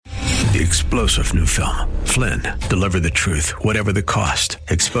The explosive new film, Flynn, deliver the truth, whatever the cost,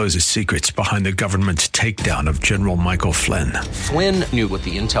 exposes secrets behind the government's takedown of General Michael Flynn. Flynn knew what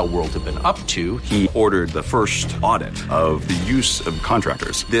the intel world had been up to. He ordered the first audit of the use of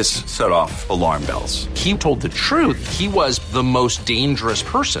contractors. This set off alarm bells. He told the truth. He was the most dangerous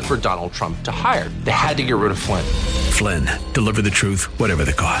person for Donald Trump to hire. They had to get rid of Flynn. Flynn, deliver the truth, whatever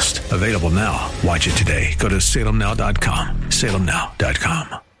the cost. Available now. Watch it today. Go to salemnow.com.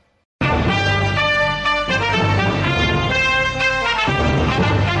 salemnow.com.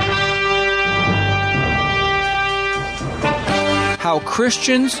 How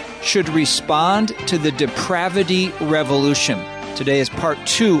Christians should respond to the depravity revolution. Today is part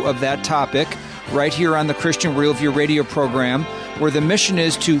 2 of that topic, right here on the Christian Worldview radio program, where the mission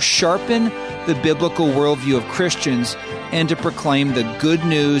is to sharpen the biblical worldview of Christians and to proclaim the good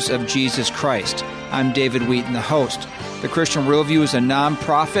news of Jesus Christ. I'm David Wheaton, the host. The Christian Worldview is a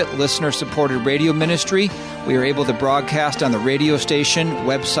nonprofit, listener-supported radio ministry. We are able to broadcast on the radio station,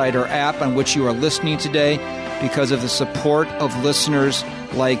 website, or app on which you are listening today because of the support of listeners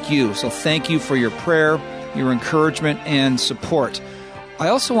like you. So thank you for your prayer, your encouragement, and support. I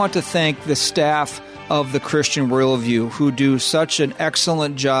also want to thank the staff of the Christian Worldview who do such an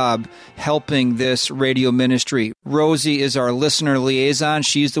excellent job helping this radio ministry. Rosie is our listener liaison.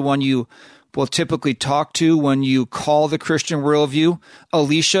 She's the one you will typically talk to when you call the Christian Worldview.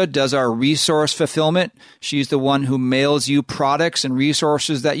 Alicia does our resource fulfillment. She's the one who mails you products and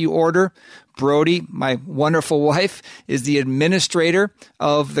resources that you order. Brody, my wonderful wife, is the administrator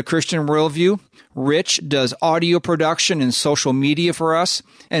of the Christian Worldview. Rich does audio production and social media for us.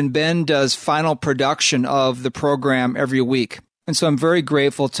 And Ben does final production of the program every week. And so I'm very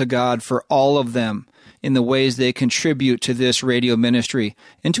grateful to God for all of them in the ways they contribute to this radio ministry,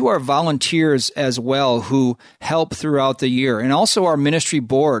 and to our volunteers as well who help throughout the year, and also our ministry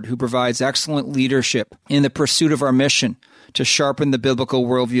board who provides excellent leadership in the pursuit of our mission to sharpen the biblical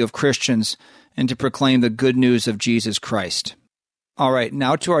worldview of Christians and to proclaim the good news of Jesus Christ. All right,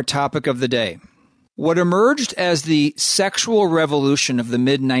 now to our topic of the day. What emerged as the sexual revolution of the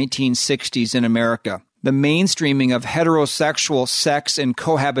mid-1960s in America, the mainstreaming of heterosexual sex and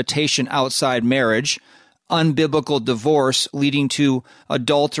cohabitation outside marriage, unbiblical divorce leading to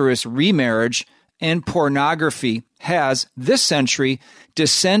adulterous remarriage, and pornography has, this century,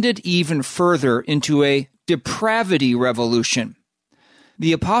 descended even further into a depravity revolution.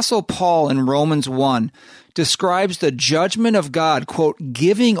 The Apostle Paul in Romans 1 describes the judgment of God, quote,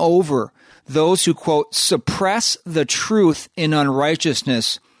 giving over those who, quote, suppress the truth in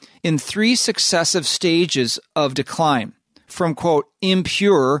unrighteousness in 3 successive stages of decline, from, quote,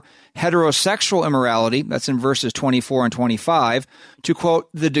 impure heterosexual immorality, that's in verses 24 and 25, to, quote,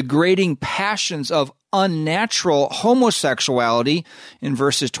 the degrading passions of unnatural homosexuality in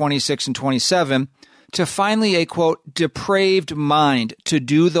verses 26 and 27, to finally a, quote, depraved mind to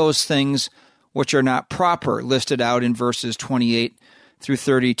do those things which are not proper, listed out in verses 28 through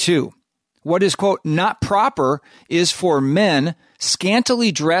 32. What is, quote, not proper is for men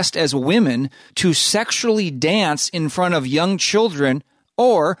scantily dressed as women to sexually dance in front of young children,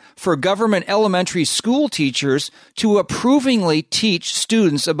 or for government elementary school teachers to approvingly teach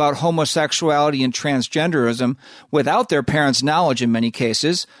students about homosexuality and transgenderism without their parents' knowledge in many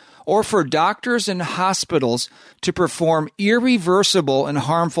cases, or for doctors and hospitals to perform irreversible and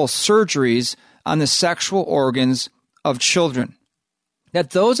harmful surgeries on the sexual organs of children.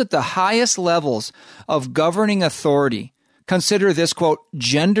 That those at the highest levels of governing authority consider this, quote,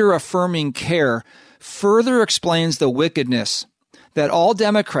 gender-affirming care further explains the wickedness that all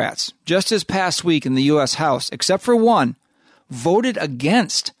Democrats, just this past week in the U.S. House, except for one, voted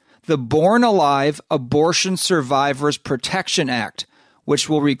against the Born Alive Abortion Survivors Protection Act, which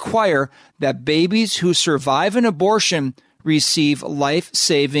will require that babies who survive an abortion receive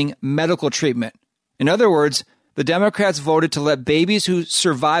life-saving medical treatment. In other words, the Democrats voted to let babies who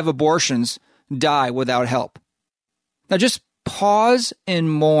survive abortions die without help. Now just pause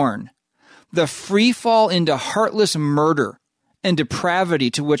and mourn the free fall into heartless murder and depravity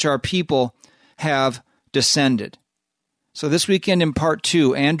to which our people have descended. So this weekend in part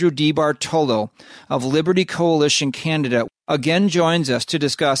 2, Andrew DiBartolo of Liberty Coalition Canada again joins us to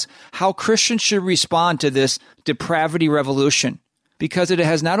discuss how Christians should respond to this depravity revolution, because it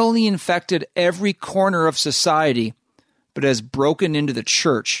has not only infected every corner of society, but has broken into the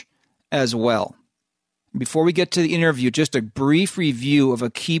church as well. Before we get to the interview, just a brief review of a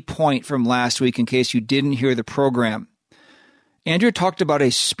key point from last week in case you didn't hear the program. Andrew talked about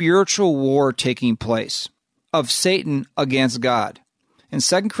a spiritual war taking place of Satan against God. In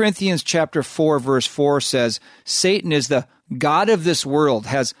 2 Corinthians chapter 4, verse 4 says, Satan is the god of this world,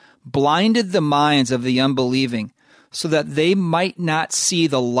 has blinded the minds of the unbelieving, so that they might not see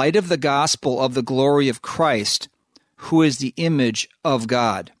the light of the gospel of the glory of Christ, who is the image of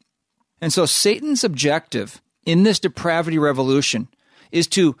God. And so Satan's objective in this depravity revolution is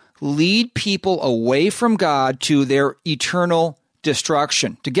to lead people away from God to their eternal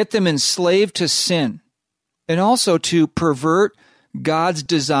destruction, to get them enslaved to sin, and also to pervert God's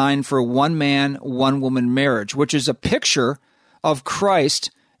design for one man, one woman marriage, which is a picture of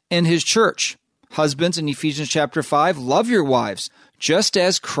Christ and his church. Husbands, in Ephesians chapter 5, love your wives, just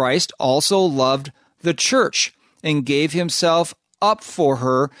as Christ also loved the church and gave himself up for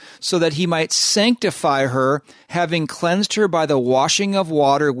her so that he might sanctify her, having cleansed her by the washing of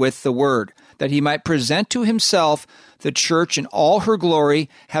water with the word, that he might present to himself the church in all her glory,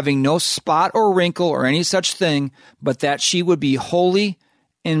 having no spot or wrinkle or any such thing, but that she would be holy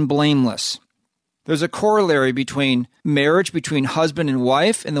and blameless. There's a corollary between marriage between husband and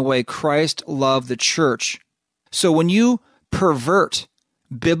wife and the way Christ loved the church. So when you pervert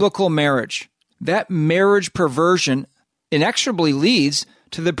biblical marriage, that marriage perversion inexorably leads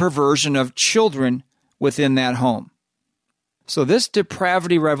to the perversion of children within that home. So this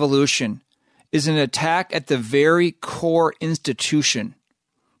depravity revolution is an attack at the very core institution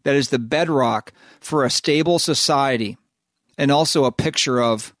that is the bedrock for a stable society and also a picture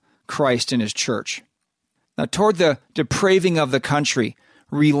of Christ and his church. Now, toward the depraving of the country,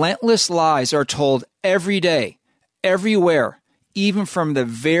 relentless lies are told every day, everywhere, even from the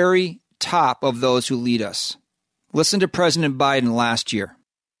very top of those who lead us. Listen to President Biden last year.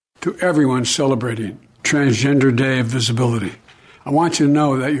 To everyone celebrating Transgender Day of Visibility, I want you to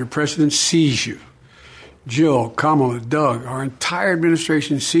know that your president sees you. Jill, Kamala, Doug, our entire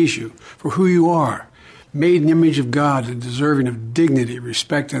administration sees you for who you are, made in the image of God and deserving of dignity,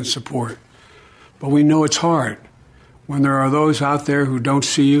 respect, and support. But we know it's hard when there are those out there who don't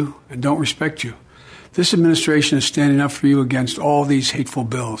see you and don't respect you. This administration is standing up for you against all these hateful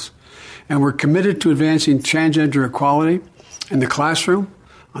bills. And we're committed to advancing transgender equality in the classroom,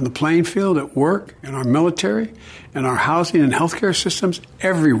 on the playing field, at work, in our military, in our housing and healthcare systems,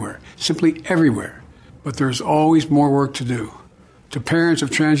 everywhere, simply everywhere. But there's always more work to do. To parents of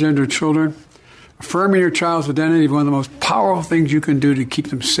transgender children, affirming your child's identity is one of the most powerful things you can do to keep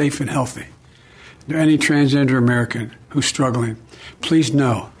them safe and healthy. To any transgender American who's struggling, please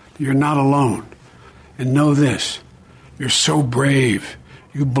know that you're not alone. And know this, you're so brave,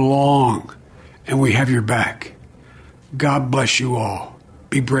 you belong, and we have your back. God bless you all.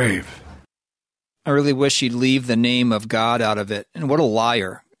 Be brave. I really wish he'd leave the name of God out of it. And what a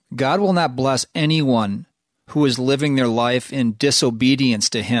liar. God will not bless anyone who is living their life in disobedience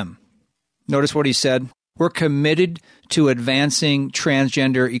to him. Notice what he said. We're committed to advancing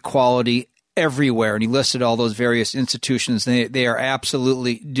transgender equality everywhere. And he listed all those various institutions. They are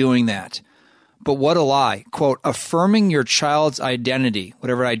absolutely doing that. But what a lie. Quote, affirming your child's identity,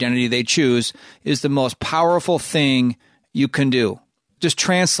 whatever identity they choose, is the most powerful thing you can do. Just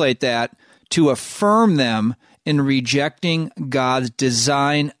translate that to affirm them in rejecting God's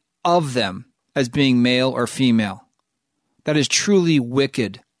design of them as being male or female. That is truly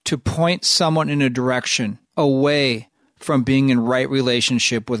wicked, to point someone in a direction away from being in right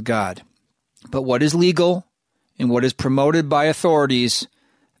relationship with God. But what is legal and what is promoted by authorities,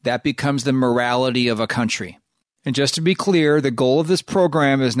 that becomes the morality of a country. And just to be clear, the goal of this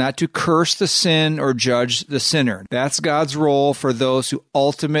program is not to curse the sin or judge the sinner. That's God's role for those who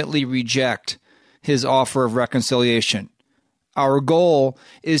ultimately reject his offer of reconciliation. Our goal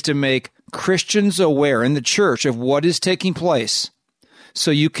is to make Christians aware in the church of what is taking place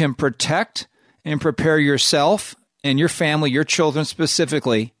so you can protect and prepare yourself and your family, your children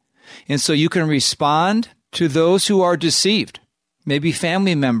specifically, and so you can respond to those who are deceived, maybe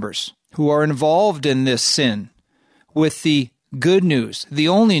family members who are involved in this sin, with the good news, the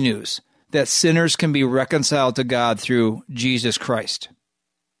only news, that sinners can be reconciled to God through Jesus Christ.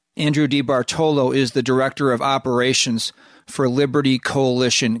 Andrew DiBartolo is the Director of Operations for Liberty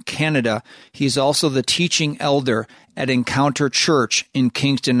Coalition Canada. He's also the teaching elder at Encounter Church in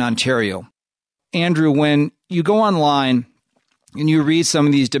Kingston, Ontario. Andrew, when you go online and you read some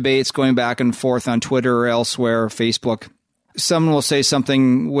of these debates going back and forth on Twitter or elsewhere, or Facebook, someone will say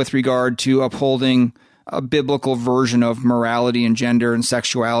something with regard to upholding a biblical version of morality and gender and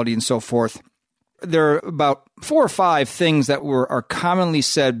sexuality and so forth. There are about 4 or 5 things that are commonly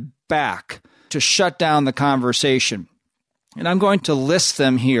said back to shut down the conversation. And I'm going to list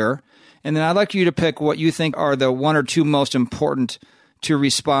them here, and then I'd like you to pick what you think are the 1 or 2 most important to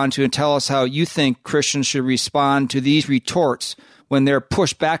respond to and tell us how you think Christians should respond to these retorts when they're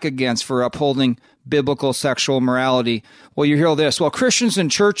pushed back against for upholding biblical sexual morality. Well, you hear this. Well, Christians in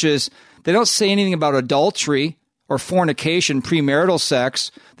churches, they don't say anything about adultery or fornication, premarital sex.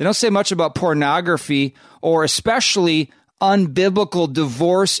 They don't say much about pornography or especially unbiblical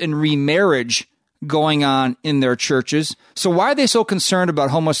divorce and remarriage going on in their churches. So why are they so concerned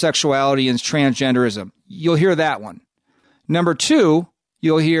about homosexuality and transgenderism? You'll hear that one. Number two,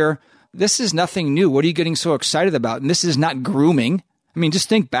 you'll hear, this is nothing new. What are you getting so excited about? And this is not grooming. I mean, just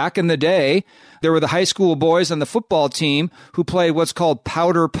think back in the day, there were the high school boys on the football team who played what's called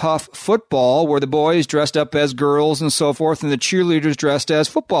powder puff football, where the boys dressed up as girls and so forth, and the cheerleaders dressed as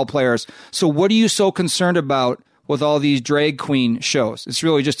football players. So what are you so concerned about with all these drag queen shows? It's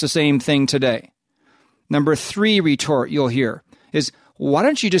really just the same thing today. Number three retort you'll hear is, why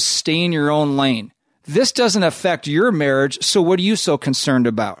don't you just stay in your own lane? This doesn't affect your marriage, so what are you so concerned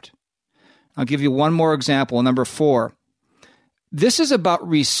about? I'll give you one more example. Number four. This is about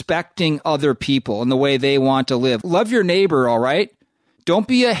respecting other people and the way they want to live. Love your neighbor, all right? Don't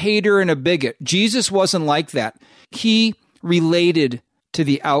be a hater and a bigot. Jesus wasn't like that. He related to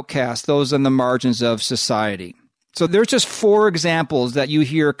the outcast, those on the margins of society. So there's just four examples that you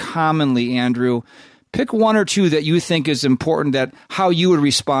hear commonly, Andrew. Pick one or two that you think is important, that how you would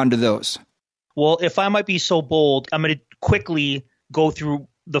respond to those. Well, if I might be so bold, I'm going to quickly go through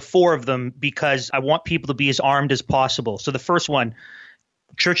the four of them because I want people to be as armed as possible. So the first one,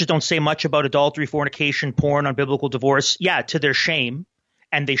 churches don't say much about adultery, fornication, porn, unbiblical divorce. Yeah, to their shame,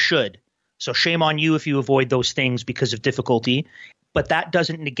 and they should. So shame on you if you avoid those things because of difficulty. But that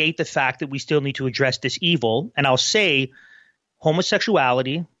doesn't negate the fact that we still need to address this evil. And I'll say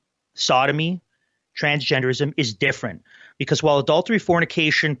homosexuality, sodomy, transgenderism is different. Because while adultery,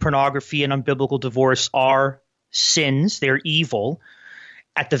 fornication, pornography, and unbiblical divorce are sins, they're evil,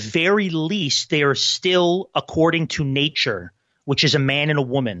 at the very least, they are still according to nature, which is a man and a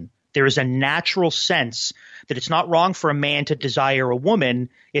woman. There is a natural sense that it's not wrong for a man to desire a woman.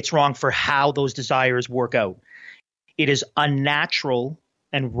 It's wrong for how those desires work out. It is unnatural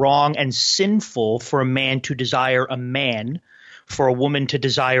and wrong and sinful for a man to desire a man, for a woman to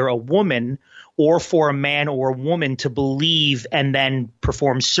desire a woman, or for a man or a woman to believe and then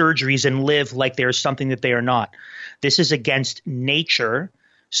perform surgeries and live like there is something that they are not. This is against nature.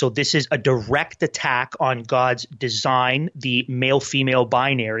 So this is a direct attack on God's design, the male-female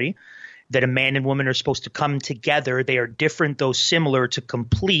binary, that a man and woman are supposed to come together. They are different, though similar, to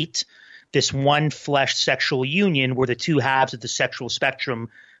complete this one flesh sexual union where the two halves of the sexual spectrum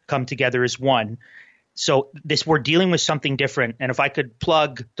come together as one. So we're dealing with something different. And if I could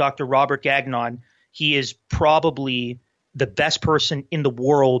plug Dr. Robert Gagnon, he is probably the best person in the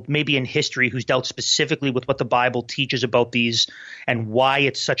world, maybe in history, who's dealt specifically with what the Bible teaches about these and why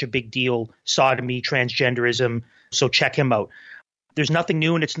it's such a big deal, sodomy, transgenderism. So check him out. There's nothing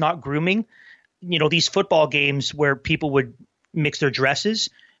new and it's not grooming. You know, these football games where people would mix their dresses,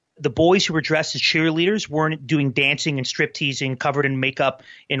 the boys who were dressed as cheerleaders weren't doing dancing and strip teasing covered in makeup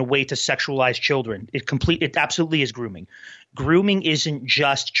in a way to sexualize children. It absolutely is grooming. Grooming isn't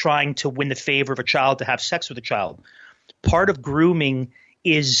just trying to win the favor of a child to have sex with a child. Part of grooming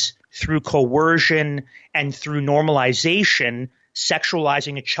is through coercion and through normalization,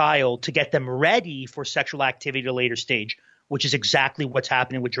 sexualizing a child to get them ready for sexual activity at a later stage, which is exactly what's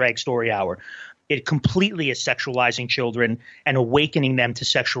happening with Drag Story Hour. It completely is sexualizing children and awakening them to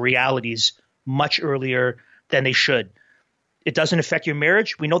sexual realities much earlier than they should. It doesn't affect your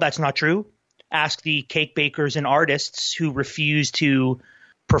marriage. We know that's not true. Ask the cake bakers and artists who refuse to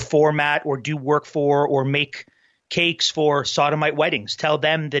perform at or do work for or make cakes for sodomite weddings. Tell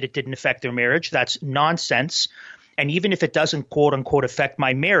them that it didn't affect their marriage. That's nonsense. And even if it doesn't, quote unquote, affect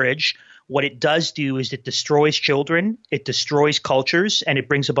my marriage, what it does do is it destroys children, it destroys cultures, and it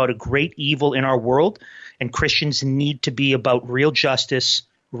brings about a great evil in our world. And Christians need to be about real justice,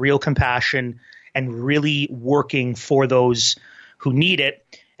 real compassion, and really working for those who need it.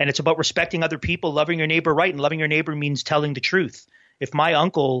 And it's about respecting other people, loving your neighbor right. And loving your neighbor means telling the truth. If my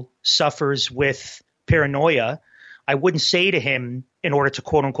uncle suffers with paranoia, I wouldn't say to him, in order to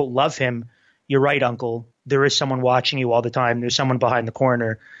quote unquote love him, "You're right, uncle. There is someone watching you all the time. There's someone behind the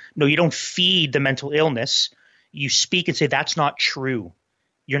corner." No, you don't feed the mental illness. You speak and say, "That's not true.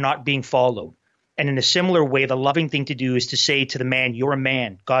 You're not being followed." And in a similar way, the loving thing to do is to say to the man, "You're a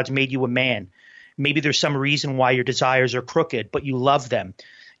man. God's made you a man. Maybe there's some reason why your desires are crooked, but you love them."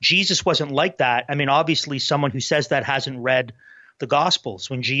 Jesus wasn't like that. I mean, obviously, someone who says that hasn't read the Gospels.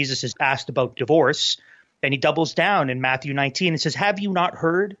 When Jesus is asked about divorce, and he doubles down in Matthew 19 and says, "Have you not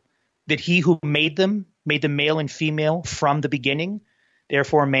heard that he who made them male and female from the beginning?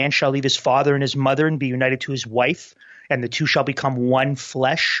 Therefore, a man shall leave his father and his mother and be united to his wife, and the two shall become one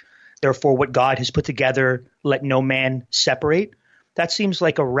flesh. Therefore, what God has put together, let no man separate. That seems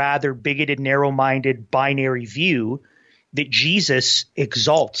like a rather bigoted, narrow-minded, binary view that Jesus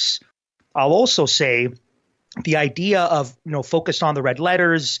exalts. I'll also say the idea of, focused on the red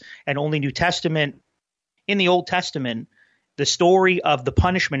letters and only New Testament. In the Old Testament, the story of the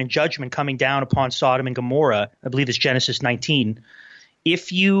punishment and judgment coming down upon Sodom and Gomorrah, I believe it's Genesis 19.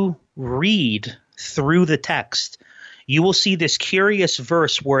 If you read through the text, you will see this curious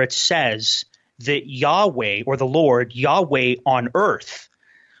verse where it says that Yahweh, or the Lord, Yahweh on earth,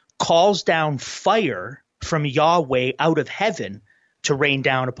 calls down fire from Yahweh out of heaven to rain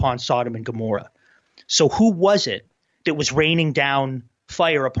down upon Sodom and Gomorrah. So who was it that was raining down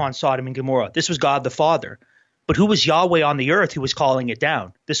fire upon Sodom and Gomorrah? This was God the Father. But who was Yahweh on the earth who was calling it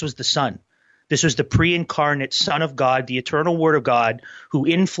down? This was the Son. This was the pre-incarnate Son of God, the eternal Word of God, who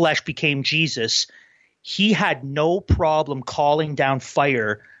in flesh became Jesus. He had no problem calling down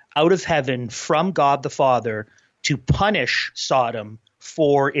fire out of heaven from God the Father to punish Sodom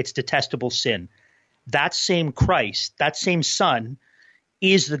for its detestable sin. That same Christ, that same Son,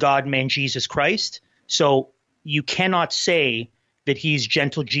 is the God-man Jesus Christ. So you cannot say that he's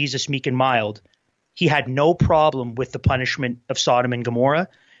gentle Jesus, meek and mild. He had no problem with the punishment of Sodom and Gomorrah,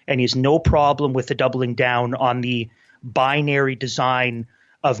 and he has no problem with the doubling down on the binary design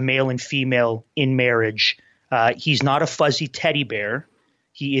of male and female in marriage. He's not a fuzzy teddy bear.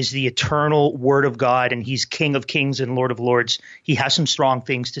 He is the eternal Word of God, and he's King of Kings and Lord of Lords. He has some strong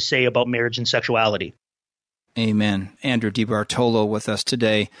things to say about marriage and sexuality. Amen. Andrew DiBartolo with us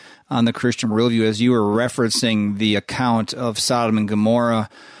today on the Christian Worldview. As you were referencing the account of Sodom and Gomorrah,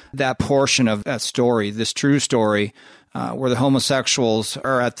 that portion of that story, this true story, where the homosexuals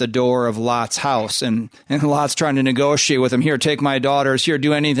are at the door of Lot's house, and Lot's trying to negotiate with him. Here, take my daughters. Here,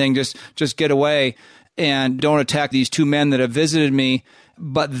 do anything. Just get away, and don't attack these two men that have visited me.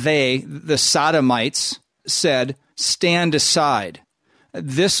 But they, the Sodomites, said, stand aside.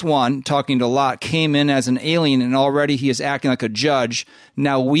 This one, talking to Lot, came in as an alien, and already he is acting like a judge.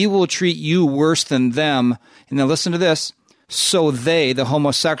 Now we will treat you worse than them. And now listen to this. So they, the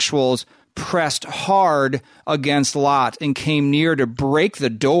homosexuals, pressed hard against Lot and came near to break the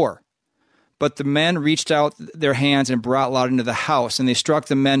door. But the men reached out their hands and brought Lot into the house, and they struck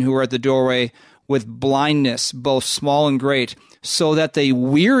the men who were at the doorway with blindness, both small and great, so that they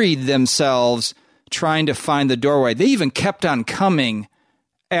wearied themselves trying to find the doorway. They even kept on coming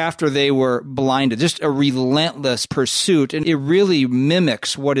after they were blinded. Just a relentless pursuit, and it really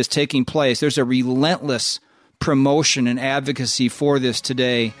mimics what is taking place. There's a relentless promotion and advocacy for this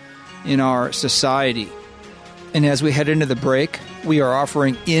today in our society. And as we head into the break, we are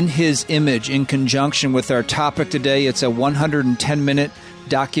offering In His Image in conjunction with our topic today. It's a 110-minute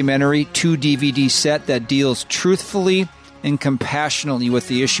documentary, 2-DVD set that deals truthfully and compassionately with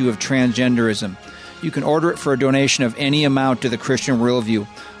the issue of transgenderism. You can order it for a donation of any amount to the Christian Worldview.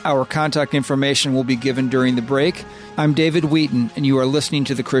 Our contact information will be given during the break. I'm David Wheaton, and you are listening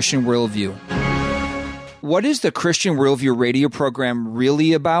to the Christian Worldview. What is the Christian Worldview radio program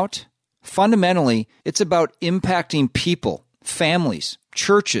really about? Fundamentally, it's about impacting people, families,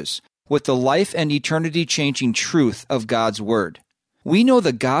 churches, with the life and eternity-changing truth of God's Word. We know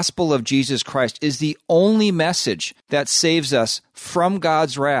the gospel of Jesus Christ is the only message that saves us from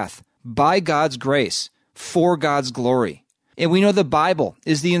God's wrath, by God's grace, for God's glory. And we know the Bible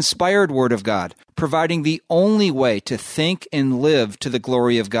is the inspired Word of God, providing the only way to think and live to the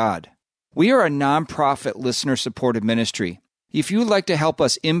glory of God. We are a nonprofit listener-supported ministry. If you would like to help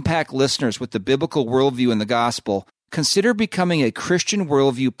us impact listeners with the biblical worldview and the gospel, consider becoming a Christian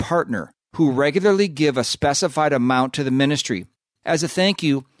Worldview partner who regularly give a specified amount to the ministry. As a thank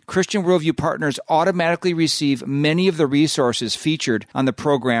you, Christian Worldview partners automatically receive many of the resources featured on the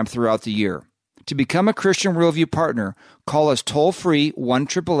program throughout the year. To become a Christian Worldview partner, call us toll-free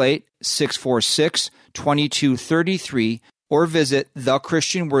 1-888-646-2233 or visit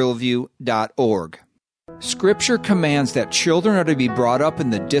thechristianworldview.org. Scripture commands that children are to be brought up in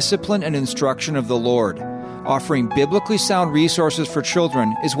the discipline and instruction of the Lord. Offering biblically sound resources for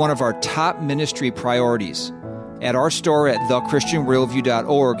children is one of our top ministry priorities. At our store at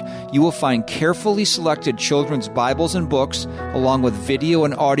thechristianworldview.org, you will find carefully selected children's Bibles and books, along with video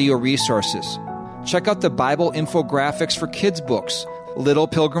and audio resources. Check out the Bible infographics for kids' books, Little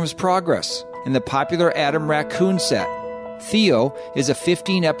Pilgrim's Progress, and the popular Adam Raccoon set. Theo is a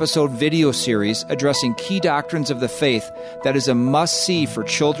 15-episode video series addressing key doctrines of the faith that is a must-see for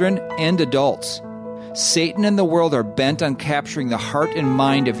children and adults. Satan and the world are bent on capturing the heart and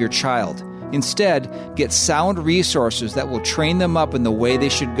mind of your child. Instead, get sound resources that will train them up in the way they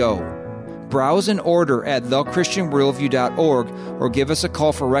should go. Browse and order at thechristianworldview.org or give us a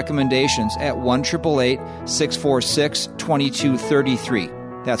call for recommendations at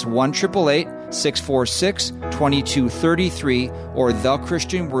 1-888-646-2233. That's 1-888-646-2233 or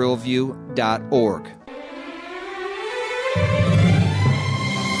thechristianworldview.org.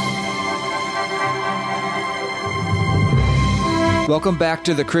 Welcome back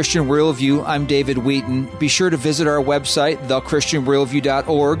to The Christian Worldview. I'm David Wheaton. Be sure to visit our website,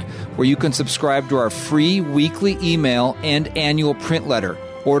 thechristianworldview.org, where you can subscribe to our free weekly email and annual print letter,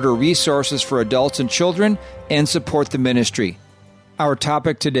 order resources for adults and children, and support the ministry. Our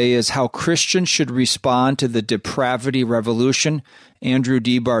topic today is how Christians should respond to the depravity revolution. Andrew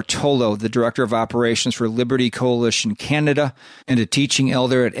D. Bartolo, the Director of Operations for Liberty Coalition Canada and a teaching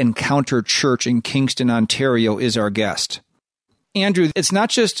elder at Encounter Church in Kingston, Ontario, is our guest. Andrew, it's not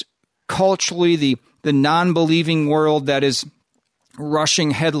just culturally the non-believing world that is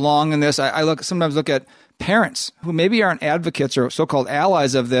rushing headlong in this. I sometimes look at parents who maybe aren't advocates or so-called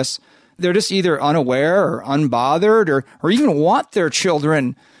allies of this. They're just either unaware or unbothered or even want their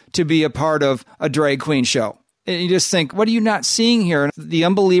children to be a part of a drag queen show. And you just think, what are you not seeing here? The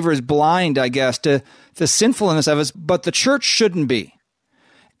unbeliever is blind, I guess, to the sinfulness of us, but the church shouldn't be.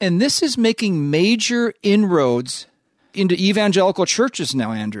 And this is making major inroads into evangelical churches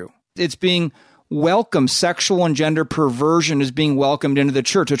now, Andrew. It's being welcomed. Sexual and gender perversion is being welcomed into the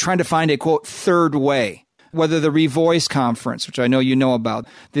church. They're trying to find a, quote, third way. Whether the Revoice Conference, which I know you know about,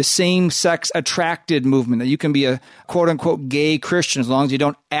 the same-sex attracted movement, that you can be a, quote-unquote, gay Christian as long as you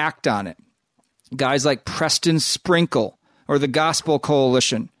don't act on it. Guys like Preston Sprinkle or the Gospel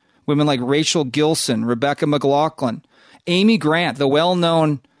Coalition, women like Rachel Gilson, Rebecca McLaughlin, Amy Grant, the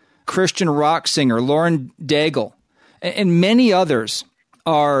well-known Christian rock singer, Lauren Daigle, and many others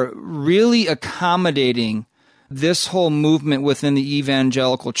are really accommodating this whole movement within the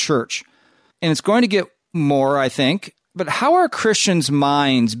evangelical church. And it's going to get more, I think. But how are Christians'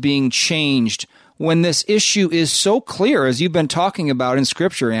 minds being changed when this issue is so clear, as you've been talking about in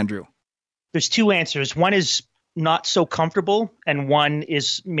Scripture, Andrew? There's two answers. One is not so comfortable, and one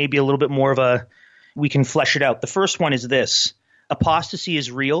is maybe a little bit more of we can flesh it out. The first one is this. Apostasy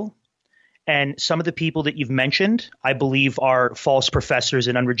is real. And some of the people that you've mentioned, I believe, are false professors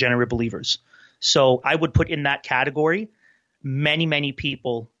and unregenerate believers. So I would put in that category many, many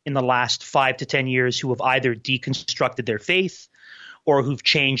people in the last 5 to 10 years who have either deconstructed their faith or who've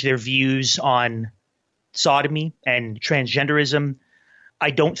changed their views on sodomy and transgenderism. I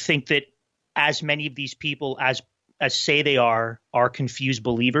don't think that as many of these people as say they are confused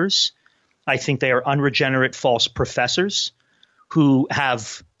believers. I think they are unregenerate false professors who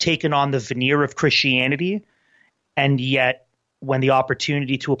have taken on the veneer of Christianity, and yet when the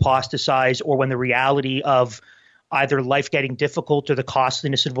opportunity to apostatize or when the reality of either life getting difficult or the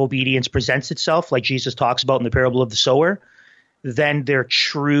costliness of obedience presents itself, like Jesus talks about in the parable of the sower, then their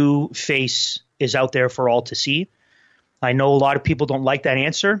true face is out there for all to see. I know a lot of people don't like that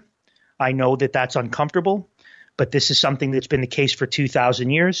answer. I know that that's uncomfortable, but this is something that's been the case for 2,000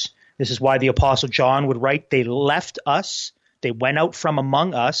 years. This is why the Apostle John would write, they left us. They went out from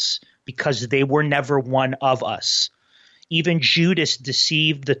among us because they were never one of us. Even Judas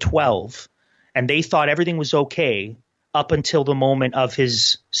deceived the 12, and they thought everything was okay up until the moment of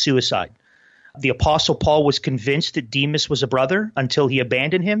his suicide. The Apostle Paul was convinced that Demas was a brother until he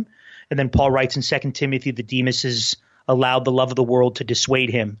abandoned him. And then Paul writes in 2 Timothy that Demas has allowed the love of the world to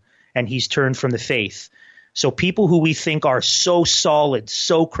dissuade him, and he's turned from the faith. So people who we think are so solid,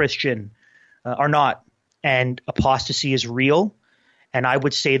 so Christian, are not. And apostasy is real. And I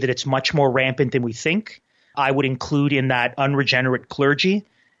would say that it's much more rampant than we think. I would include in that unregenerate clergy.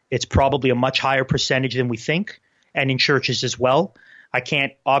 It's probably a much higher percentage than we think, and in churches as well. I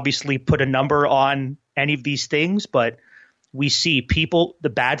can't obviously put a number on any of these things, but we see people, the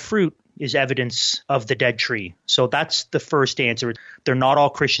bad fruit is evidence of the dead tree. So that's the first answer. They're not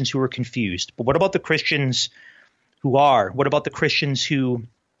all Christians who are confused. But what about the Christians who are? What about the Christians who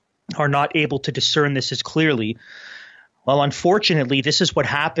are not able to discern this as clearly? Well, unfortunately, this is what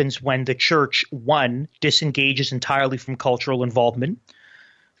happens when the church, 1, disengages entirely from cultural involvement,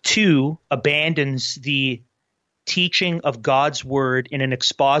 2, abandons the teaching of God's word in an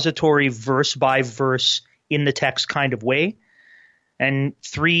expository verse by verse in the text kind of way, and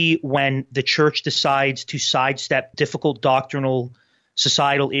 3, when the church decides to sidestep difficult doctrinal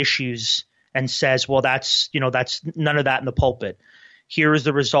societal issues and says, well, that's none of that in the pulpit. Here is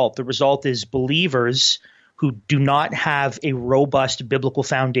the result. The result is believers who do not have a robust biblical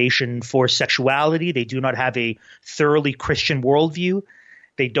foundation for sexuality. They do not have a thoroughly Christian worldview.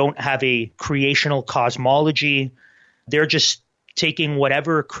 They don't have a creational cosmology. They're just taking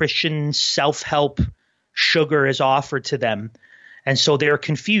whatever Christian self-help sugar is offered to them. And so they're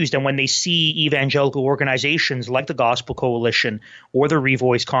confused. And when they see evangelical organizations like the Gospel Coalition or the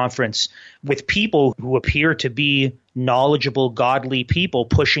Revoice Conference with people who appear to be knowledgeable, godly people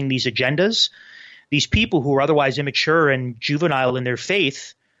pushing these agendas, these people who are otherwise immature and juvenile in their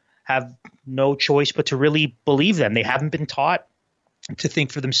faith have no choice but to really believe them. They haven't been taught to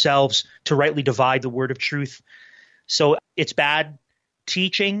think for themselves, to rightly divide the word of truth. So it's bad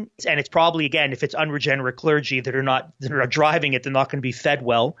teaching, and it's probably, again, if it's unregenerate clergy that are not driving it, they're not going to be fed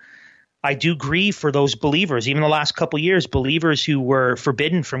well. I do grieve for those believers, even the last couple of years, believers who were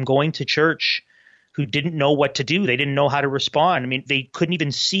forbidden from going to church, who didn't know what to do. They didn't know how to respond. I mean, they couldn't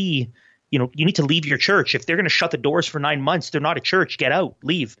even see, you need to leave your church. If they're going to shut the doors for 9 months, they're not a church. Get out,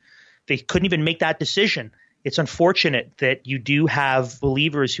 leave. They couldn't even make that decision. It's unfortunate that you do have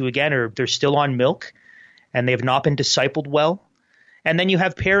believers who, again, they're still on milk and they have not been discipled well. And then you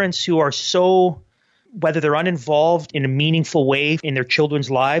have parents who are so, whether they're uninvolved in a meaningful way in their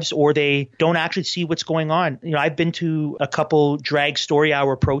children's lives, or they don't actually see what's going on. I've been to a couple drag story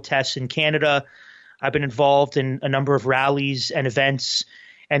hour protests in Canada. I've been involved in a number of rallies and events.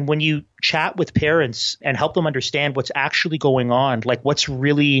 And when you chat with parents and help them understand what's actually going on, like what's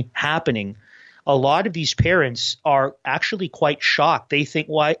really happening, a lot of these parents are actually quite shocked. They think,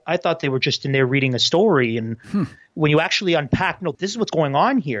 well, I thought they were just in there reading a story. And when you actually unpack, no, this is what's going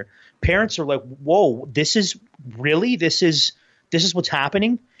on here. Parents are like, whoa, this is what's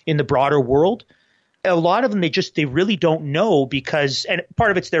happening in the broader world. A lot of them, they really don't know because, and part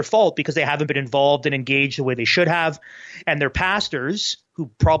of it's their fault because they haven't been involved and engaged the way they should have. And their pastors,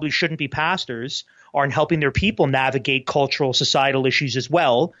 who probably shouldn't be pastors, aren't helping their people navigate cultural, societal issues as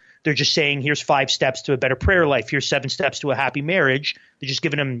well. They're just saying, here's 5 steps to a better prayer life. Here's 7 steps to a happy marriage. They're just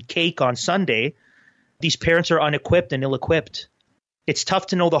giving them cake on Sunday. These parents are unequipped and ill-equipped. It's tough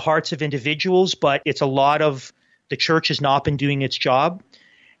to know the hearts of individuals, but it's a lot of the church has not been doing its job.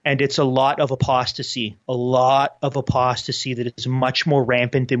 And it's a lot of apostasy that is much more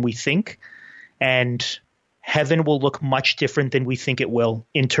rampant than we think. And heaven will look much different than we think it will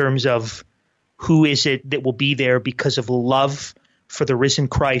in terms of who is it that will be there because of love for the risen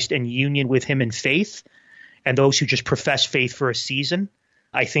Christ and union with him in faith, and those who just profess faith for a season.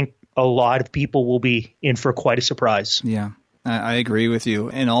 I think a lot of people will be in for quite a surprise. Yeah, I agree with you.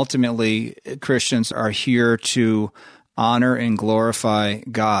 And ultimately, Christians are here to honor and glorify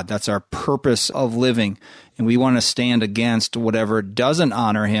God. That's our purpose of living. And we want to stand against whatever doesn't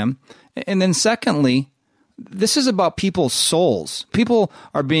honor him. And then secondly, this is about people's souls. People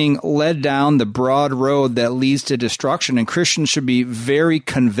are being led down the broad road that leads to destruction, and Christians should be very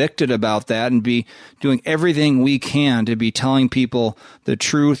convicted about that and be doing everything we can to be telling people the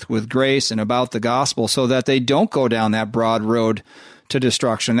truth with grace and about the gospel so that they don't go down that broad road to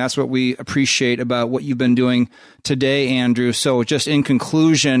destruction. That's what we appreciate about what you've been doing today, Andrew. So just in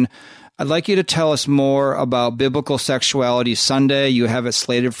conclusion, I'd like you to tell us more about Biblical Sexuality Sunday. You have it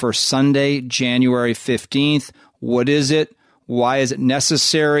slated for Sunday, January 15th. What is it? Why is it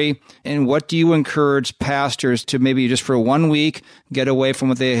necessary? And what do you encourage pastors to maybe just for 1 week get away from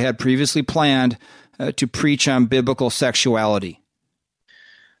what they had previously planned to preach on biblical sexuality?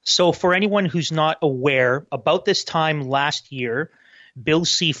 So for anyone who's not aware, about this time last year, Bill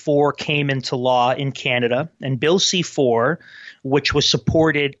C-4 came into law in Canada, and Bill C-4, which was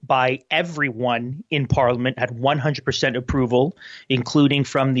supported by everyone in Parliament, had 100% approval, including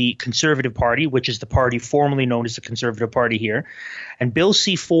from the Conservative Party, which is the party formerly known as the Conservative Party here. And Bill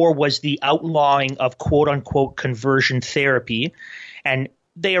C-4 was the outlawing of quote-unquote conversion therapy, and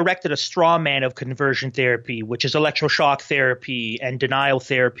they erected a straw man of conversion therapy, which is electroshock therapy and denial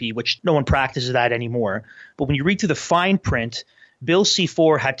therapy, which no one practices that anymore. But when you read through the fine print, Bill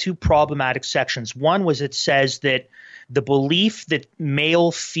C-4 had 2 problematic sections. One was it says that the belief that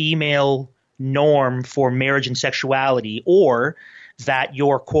male-female norm for marriage and sexuality, or that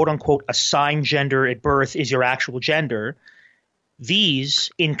your quote-unquote assigned gender at birth is your actual gender, these,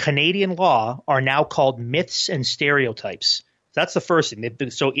 in Canadian law, are now called myths and stereotypes. That's the first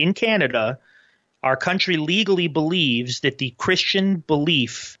thing. So in Canada, our country legally believes that the Christian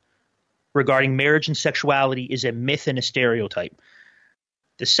belief regarding marriage and sexuality is a myth and a stereotype.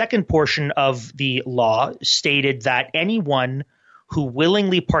 The second portion of the law stated that anyone who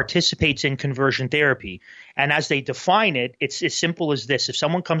willingly participates in conversion therapy, and as they define it, it's as simple as this. If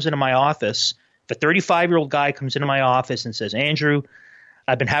someone comes into my office, if a 35-year-old guy comes into my office and says, Andrew,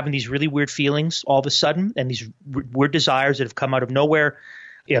 I've been having these really weird feelings all of a sudden and these weird desires that have come out of nowhere.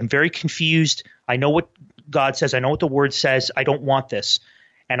 I'm very confused. I know what God says. I know what the word says. I don't want this.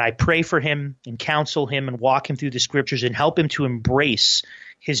 And I pray for him and counsel him and walk him through the scriptures and help him to embrace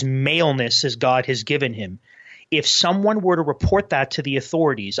his maleness as God has given him. If someone were to report that to the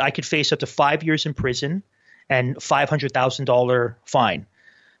authorities, I could face up to 5 years in prison and $500,000 fine.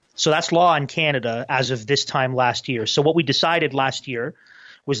 So that's law in Canada as of this time last year. So what we decided last year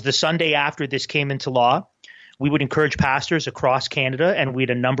was the Sunday after this came into law, we would encourage pastors across Canada, and we had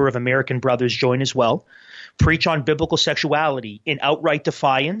a number of American brothers join as well, preach on biblical sexuality in outright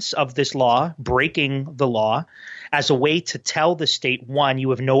defiance of this law, breaking the law, as a way to tell the state, one,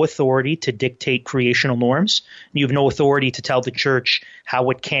 you have no authority to dictate creational norms. You have no authority to tell the church how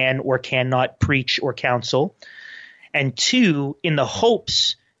it can or cannot preach or counsel. And two, in the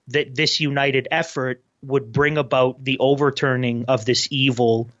hopes that this united effort would bring about the overturning of this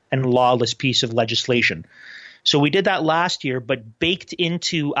evil and lawless piece of legislation. So we did that last year, but baked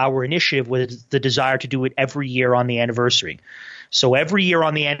into our initiative was the desire to do it every year on the anniversary. So every year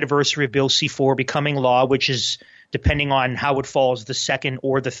on the anniversary of Bill C-4 becoming law, which is, depending on how it falls, the second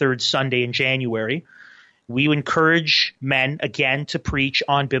or the third Sunday in January, we encourage men, again, to preach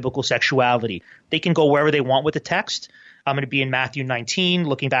on biblical sexuality. They can go wherever they want with the text. I'm going to be in Matthew 19,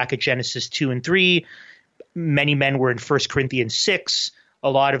 looking back at Genesis 2 and 3. Many men were in 1 Corinthians 6. A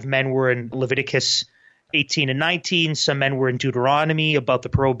lot of men were in Leviticus 18 and 19. Some men were in Deuteronomy about the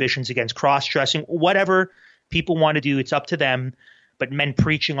prohibitions against cross-dressing. Whatever people want to do, it's up to them. But men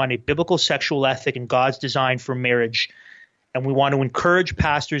preaching on a biblical sexual ethic and God's design for marriage. And we want to encourage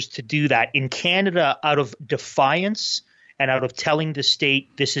pastors to do that. In Canada, out of defiance and out of telling the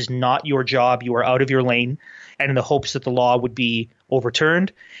state, this is not your job, you are out of your lane, and in the hopes that the law would be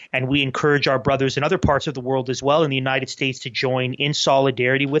overturned. And we encourage our brothers in other parts of the world as well, in the United States, to join in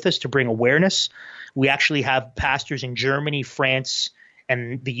solidarity with us to bring awareness. We actually have pastors in Germany, France,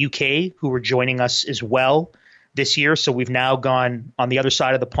 and the UK who are joining us as well this year. So we've now gone on the other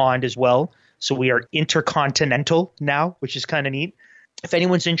side of the pond as well. So we are intercontinental now, which is kind of neat. If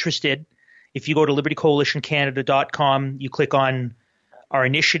anyone's interested, if you go to libertycoalitioncanada.com, you click on our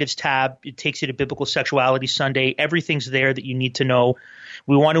initiatives tab, it takes you to Biblical Sexuality Sunday. Everything's there that you need to know.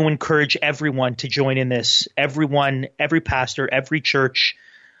 We want to encourage everyone to join in this. Everyone, every pastor, every church,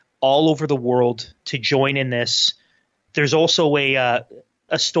 all over the world to join in this. There's also a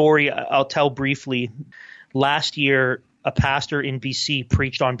story I'll tell briefly. Last year, a pastor in BC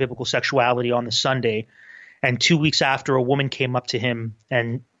preached on biblical sexuality on the Sunday, and 2 weeks after, a woman came up to him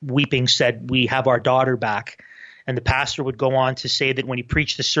and weeping said, "We have our daughter back." And the pastor would go on to say that when he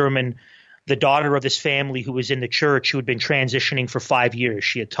preached the sermon, the daughter of this family who was in the church, who had been transitioning for 5 years,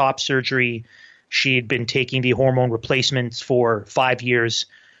 she had top surgery, she had been taking the hormone replacements for 5 years,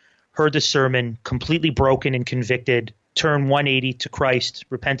 heard the sermon, completely broken and convicted, turned 180 to Christ,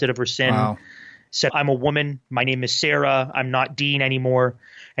 repented of her sin, wow. Said, "I'm a woman, my name is Sarah, I'm not Dean anymore,"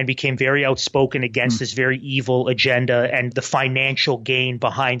 and became very outspoken against this very evil agenda and the financial gain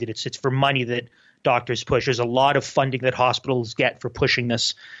behind it. It's for money that doctors push. There's a lot of funding that hospitals get for pushing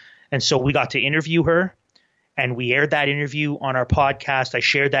this. And so we got to interview her, and we aired that interview on our podcast. I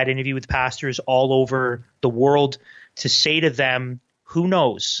shared that interview with pastors all over the world to say to them, who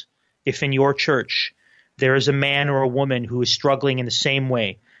knows if in your church there is a man or a woman who is struggling in the same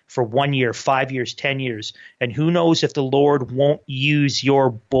way for 1 year, 5 years, 10 years, and who knows if the Lord won't use your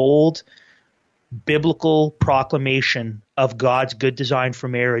bold biblical proclamation of God's good design for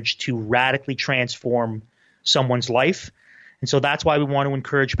marriage to radically transform someone's life. And so that's why we want to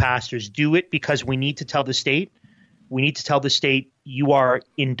encourage pastors. Do it because we need to tell the state. We need to tell the state you are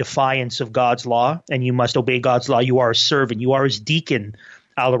in defiance of God's law and you must obey God's law. You are a servant. You are his deacon,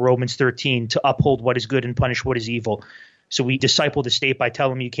 a la Romans 13, to uphold what is good and punish what is evil. So we disciple the state by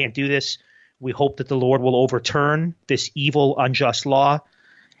telling them you can't do this. We hope that the Lord will overturn this evil, unjust law.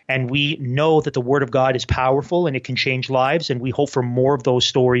 And we know that the word of God is powerful and it can change lives. And we hope for more of those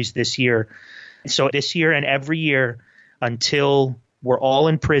stories this year. So this year and every year until we're all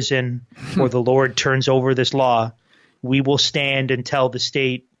in prison or the Lord turns over this law, we will stand and tell the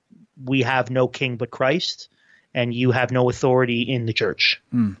state, we have no king but Christ and you have no authority in the church.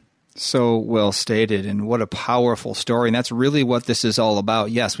 So well stated, and what a powerful story. And that's really what this is all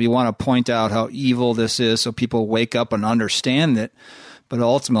about. Yes, we want to point out how evil this is so people wake up and understand it. But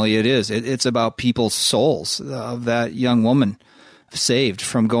ultimately it is. It's about people's souls of that young woman saved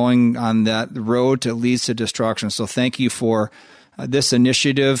from going on that road that leads to destruction. So thank you for this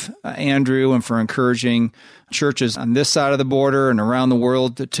initiative, Andrew, and for encouraging churches on this side of the border and around the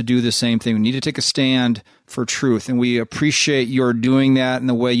world to do the same thing. We need to take a stand for truth, and we appreciate your doing that and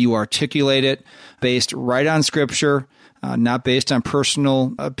the way you articulate it, based right on Scripture, not based on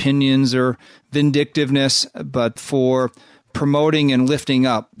personal opinions or vindictiveness, but for promoting and lifting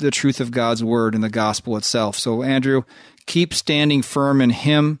up the truth of God's word and the gospel itself. So, Andrew, keep standing firm in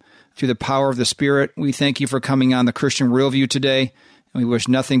Him through the power of the Spirit. We thank you for coming on the Christian Worldview today, and we wish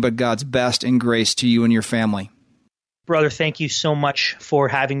nothing but God's best and grace to you and your family. Brother, thank you so much for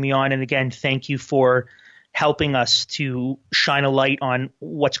having me on. And again, thank you for helping us to shine a light on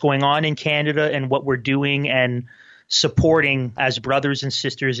what's going on in Canada and what we're doing and supporting as brothers and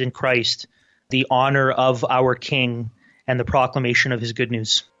sisters in Christ the honor of our King and the proclamation of His good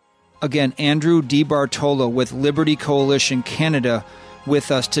news. Again, Andrew DiBartolo with Liberty Coalition Canada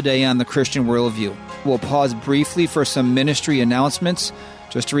with us today on the Christian Worldview. We'll pause briefly for some ministry announcements.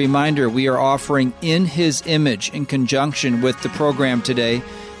 Just a reminder, we are offering In His Image in conjunction with the program today.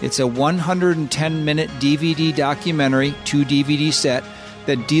 It's a 110-minute DVD documentary, 2-DVD set,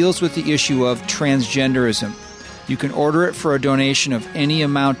 that deals with the issue of transgenderism. You can order it for a donation of any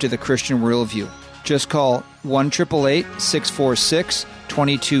amount to the Christian Worldview. Just call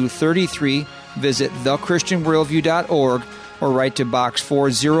 1-888-646-2233, visit thechristianworldview.org, or write to Box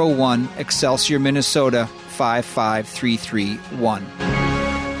 401, Excelsior, Minnesota, 55331.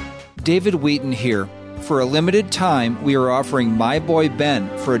 David Wheaton here. For a limited time, we are offering My Boy Ben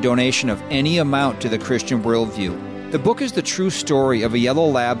for a donation of any amount to the Christian Worldview. The book is the true story of a yellow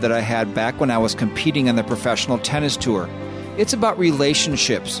lab that I had back when I was competing on the professional tennis tour. It's about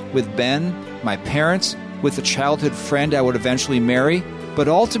relationships with Ben, my parents, with a childhood friend I would eventually marry, but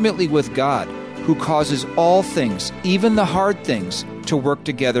ultimately with God, who causes all things, even the hard things, to work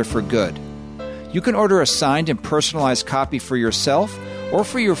together for good. You can order a signed and personalized copy for yourself or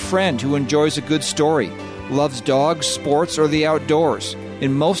for your friend who enjoys a good story, loves dogs, sports, or the outdoors,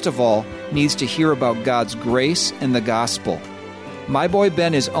 and most of all, needs to hear about God's grace and the gospel. My Boy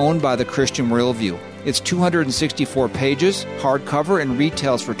Ben is owned by the Christian Worldview. It's 264 pages, hardcover, and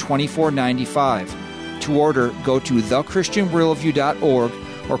retails for $24.95. To order, go to thechristianworldview.org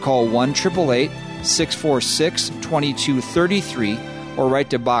or call 1-888-646-2233 or write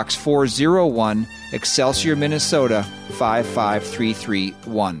to Box 401, Excelsior, Minnesota,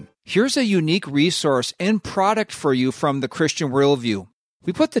 55331. Here's a unique resource and product for you from the Christian Worldview.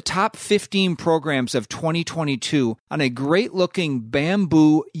 We put the top 15 programs of 2022 on a great-looking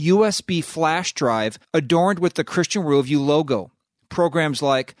bamboo USB flash drive adorned with the Christian Worldview logo. Programs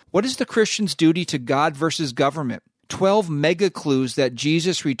like, What is the Christian's Duty to God versus Government? 12 mega clues that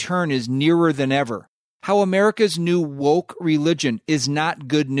Jesus' return is nearer than ever. How America's new woke religion is not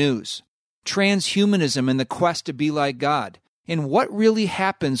good news. Transhumanism and the quest to be like God. And what really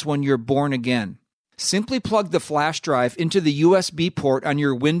happens when you're born again. Simply plug the flash drive into the USB port on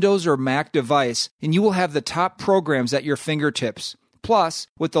your Windows or Mac device, and you will have the top programs at your fingertips. Plus,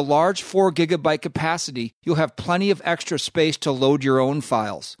 with the large 4 gigabyte capacity, you'll have plenty of extra space to load your own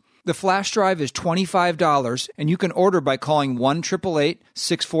files. The flash drive is $25, and you can order by calling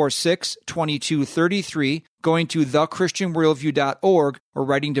 1-888-646-2233, going to thechristianworldview.org, or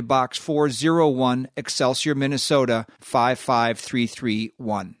writing to Box 401, Excelsior, Minnesota,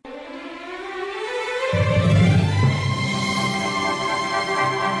 55331.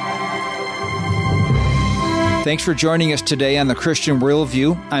 Thanks for joining us today on the Christian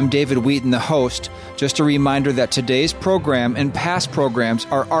Worldview. I'm David Wheaton, the host. Just a reminder that today's program and past programs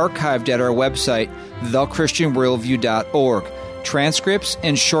are archived at our website, thechristianworldview.org. Transcripts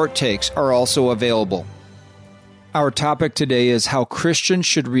and short takes are also available. Our topic today is how Christians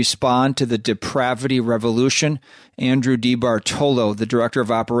should respond to the depravity revolution. Andrew DiBartolo, the Director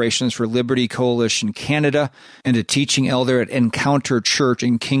of Operations for Liberty Coalition Canada and a teaching elder at Encounter Church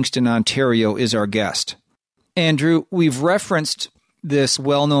in Kingston, Ontario, is our guest. Andrew, we've referenced this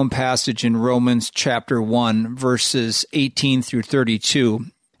well-known passage in Romans chapter 1, verses 18 through 32.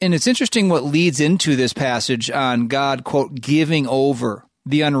 And it's interesting what leads into this passage on God, quote, giving over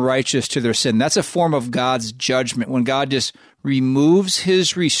the unrighteous to their sin. That's a form of God's judgment, when God just removes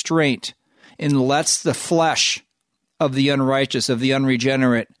His restraint and lets the flesh of the unrighteous, of the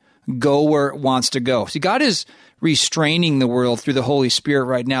unregenerate, go where it wants to go. See, God is restraining the world through the Holy Spirit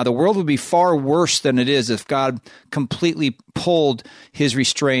right now. The world would be far worse than it is if God completely pulled His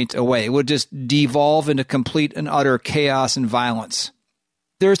restraint away. It would just devolve into complete and utter chaos and violence.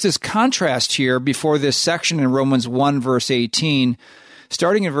 There's this contrast here before this section in Romans 1, verse 18.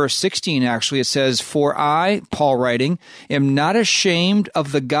 Starting in verse 16, actually, it says, For I, Paul writing, am not ashamed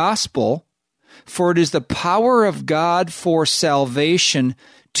of the gospel, for it is the power of God for salvation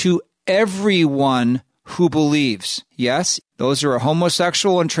to everyone who believes. Yes, those who are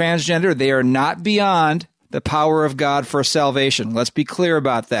homosexual and transgender, they are not beyond the power of God for salvation. Let's be clear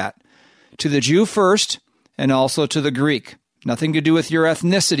about that. To the Jew first, and also to the Greek. Nothing to do with your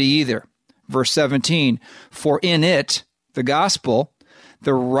ethnicity either. Verse 17, for in it, the gospel,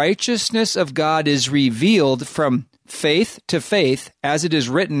 the righteousness of God is revealed from faith to faith, as it is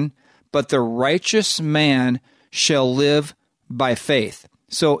written, but the righteous man shall live by faith.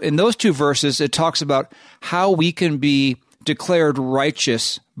 So in those two verses, it talks about how we can be declared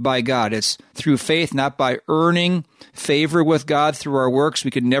righteous by God. It's through faith, not by earning favor with God through our works.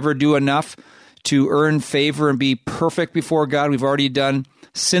 We could never do enough to earn favor and be perfect before God. We've already done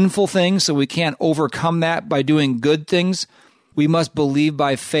sinful things, so we can't overcome that by doing good things. We must believe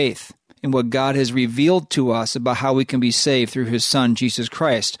by faith in what God has revealed to us about how we can be saved through his Son, Jesus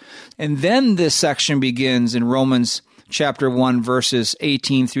Christ. And then this section begins in Romans chapter 1, verses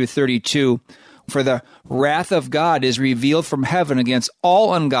 18 through 32. For the wrath of God is revealed from heaven against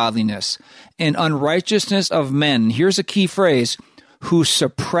all ungodliness and unrighteousness of men. Here's a key phrase: who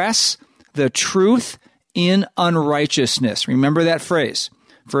suppress the truth in unrighteousness. Remember that phrase.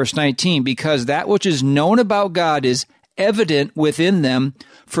 Verse 19, because that which is known about God is evident within them,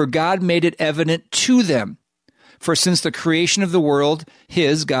 for God made it evident to them. For since the creation of the world,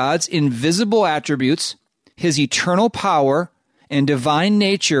 God's invisible attributes, his eternal power and divine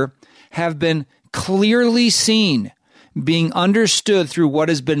nature have been clearly seen, being understood through what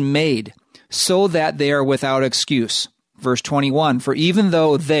has been made, so that they are without excuse. Verse 21, for even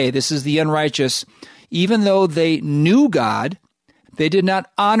though they, this is the unrighteous, even though they knew God, they did not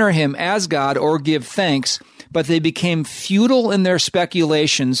honor him as God or give thanks, but they became futile in their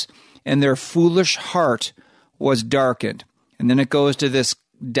speculations, and their foolish heart was darkened. And then it goes to this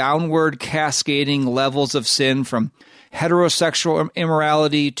downward cascading levels of sin, from heterosexual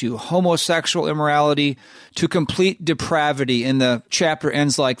immorality to homosexual immorality to complete depravity. And the chapter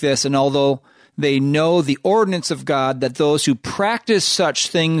ends like this: and although they know the ordinance of God, that those who practice such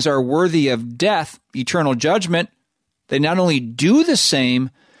things are worthy of death, eternal judgment, they not only do the same,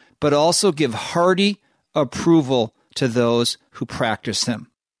 but also give hearty approval to those who practice them.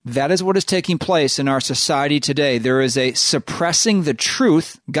 That is what is taking place in our society today. There is a suppressing the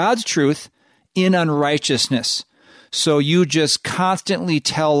truth, God's truth, in unrighteousness. So you just constantly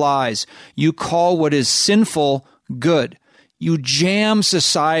tell lies. You call what is sinful good. You jam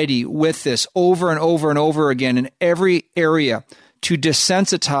society with this over and over and over again in every area to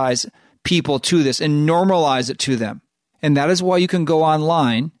desensitize people to this and normalize it to them. And that is why you can go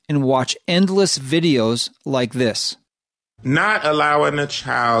online and watch endless videos like this. Not allowing a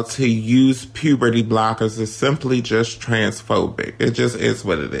child to use puberty blockers is simply just transphobic. It just is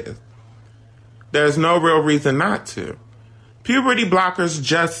what it is. There's no real reason not to. Puberty blockers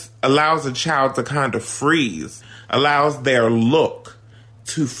just allows a child to kind of freeze, allows their look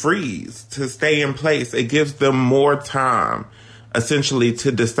to freeze, to stay in place. It gives them more time, essentially,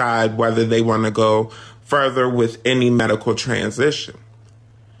 to decide whether they want to go further with any medical transition.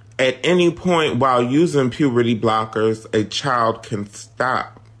 At any point while using puberty blockers, a child can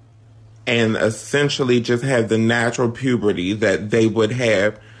stop and essentially just have the natural puberty that they would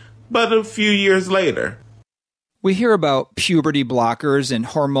have, but a few years later. We hear about puberty blockers and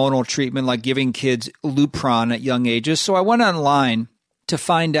hormonal treatment like giving kids Lupron at young ages, so I went online to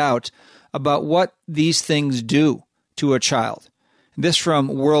find out about what these things do to a child. This from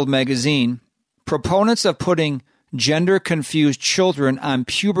World Magazine. Proponents of putting gender-confused children on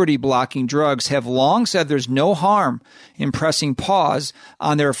puberty-blocking drugs have long said there's no harm in pressing pause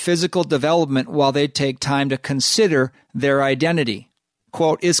on their physical development while they take time to consider their identity.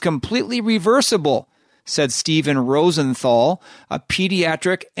 Quote, is completely reversible, said Stephen Rosenthal, a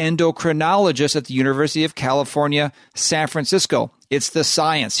pediatric endocrinologist at the University of California, San Francisco. It's the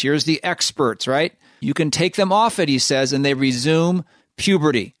science. Here's the experts, right? You can take them off it, he says, and they resume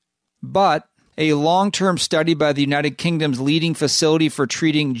puberty. But a long-term study by the United Kingdom's leading facility for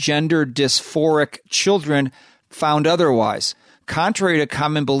treating gender dysphoric children found otherwise. Contrary to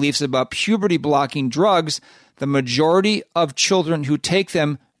common beliefs about puberty-blocking drugs, the majority of children who take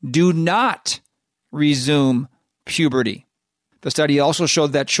them do not resume puberty. The study also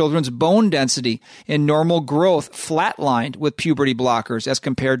showed that children's bone density and normal growth flatlined with puberty blockers as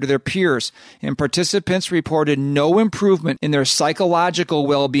compared to their peers, and participants reported no improvement in their psychological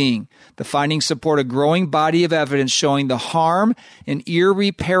well-being. The findings support a growing body of evidence showing the harm and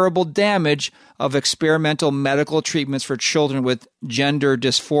irreparable damage of experimental medical treatments for children with gender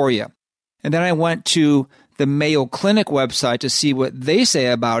dysphoria. And then I went to the Mayo Clinic website to see what they say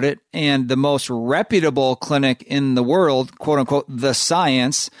about it, and the most reputable clinic in the world, quote unquote, the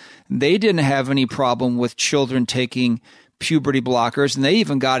science, they didn't have any problem with children taking puberty blockers, and they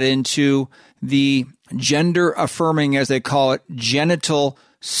even got into the gender affirming, as they call it, genital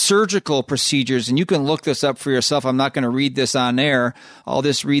surgical procedures, and you can look this up for yourself. I'm not going to read this on air. I'll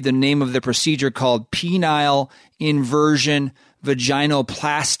just read the name of the procedure called penile inversion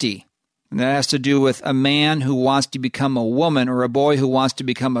vaginoplasty. And that has to do with a man who wants to become a woman or a boy who wants to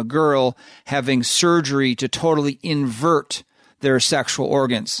become a girl having surgery to totally invert their sexual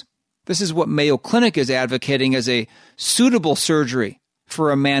organs. This is what Mayo Clinic is advocating as a suitable surgery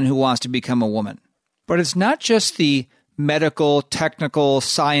for a man who wants to become a woman. But it's not just the medical, technical,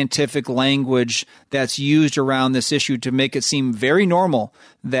 scientific language that's used around this issue to make it seem very normal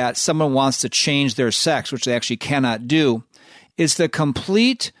that someone wants to change their sex, which they actually cannot do. It's the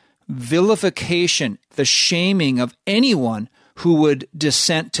complete vilification, the shaming of anyone who would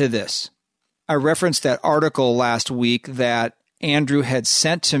dissent to this. I referenced that article last week that Andrew had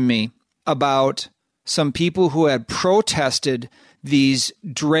sent to me about some people who had protested these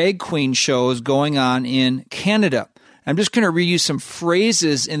drag queen shows going on in Canada. I'm just going to read you some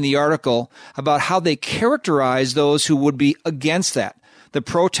phrases in the article about how they characterize those who would be against that. The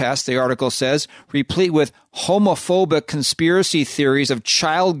protest, the article says, replete with homophobic conspiracy theories of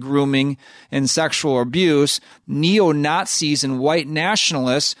child grooming and sexual abuse, neo-Nazis and white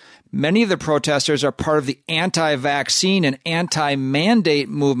nationalists. Many of the protesters are part of the anti-vaccine and anti-mandate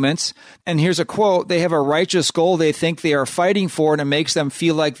movements. And here's a quote, they have a righteous goal they think they are fighting for, and it makes them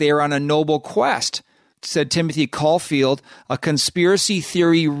feel like they are on a noble quest, said Timothy Caulfield, a conspiracy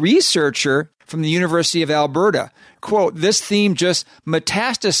theory researcher from the University of Alberta. Quote, this theme just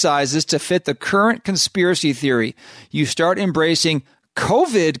metastasizes to fit the current conspiracy theory. You start embracing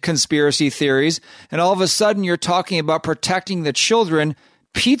COVID conspiracy theories, and all of a sudden you're talking about protecting the children,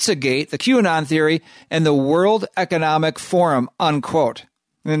 Pizzagate, the QAnon theory, and the World Economic Forum, unquote.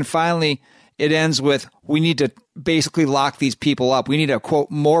 And then finally, it ends with, we need to basically lock these people up. We need a,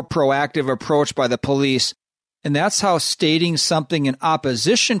 quote, more proactive approach by the police. And that's how stating something in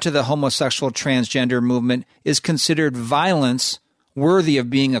opposition to the homosexual transgender movement is considered violence worthy of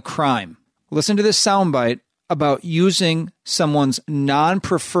being a crime. Listen to this soundbite about using someone's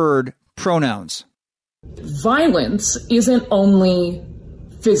non-preferred pronouns. Violence isn't only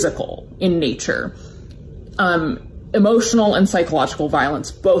physical in nature. Emotional and psychological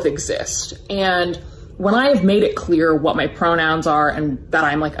violence both exist. And when I have made it clear what my pronouns are and that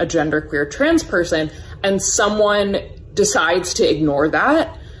I'm like a genderqueer trans person, and someone decides to ignore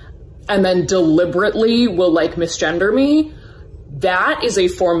that and then deliberately will like misgender me, that is a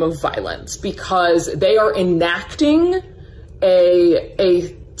form of violence because they are enacting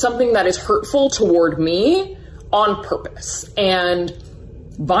a something that is hurtful toward me on purpose. And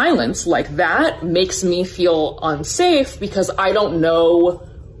violence like that makes me feel unsafe because I don't know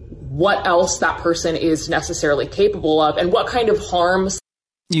what else that person is necessarily capable of and what kind of harms.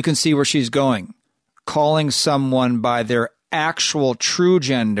 You can see where she's going. Calling someone by their actual true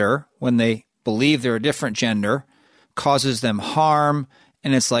gender when they believe they're a different gender causes them harm,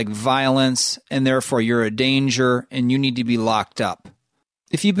 and it's like violence, and therefore you're a danger and you need to be locked up.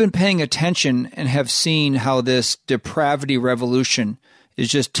 If you've been paying attention and have seen how this depravity revolution is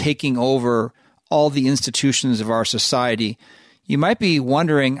just taking over all the institutions of our society, you might be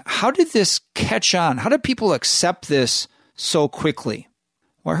wondering, how did this catch on? How did people accept this so quickly?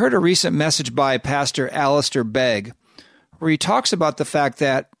 Well, I heard a recent message by Pastor Alistair Begg where he talks about the fact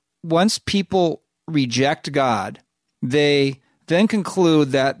that once people reject God, they then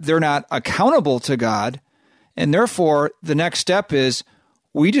conclude that they're not accountable to God, and therefore the next step is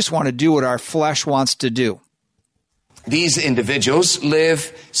we just want to do what our flesh wants to do. These individuals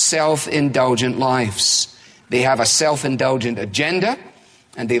live self-indulgent lives. They have a self-indulgent agenda,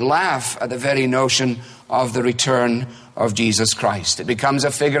 and they laugh at the very notion of the return of Jesus Christ. It becomes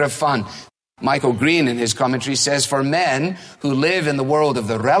a figure of fun. Michael Green, in his commentary, says, for men who live in the world of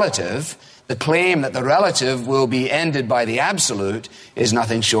the relative, the claim that the relative will be ended by the absolute is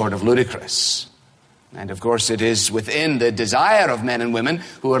nothing short of ludicrous. And of course, it is within the desire of men and women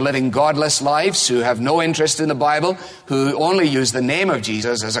who are living godless lives, who have no interest in the Bible, who only use the name of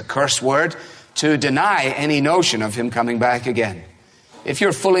Jesus as a curse word, to deny any notion of him coming back again. If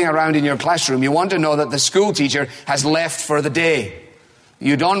you're fooling around in your classroom, you want to know that the school teacher has left for the day.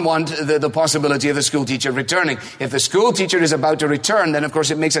 You don't want the possibility of the school teacher returning. If the school teacher is about to return, then of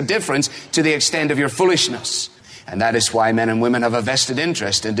course it makes a difference to the extent of your foolishness. And that is why men and women have a vested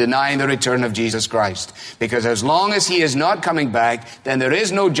interest in denying the return of Jesus Christ. Because as long as he is not coming back, then there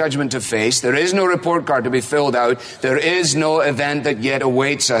is no judgment to face, there is no report card to be filled out, there is no event that yet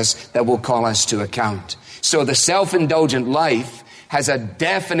awaits us that will call us to account. So the self-indulgent life has a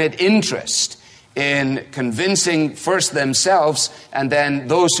definite interest in convincing first themselves and then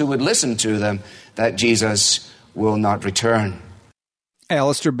those who would listen to them that Jesus will not return.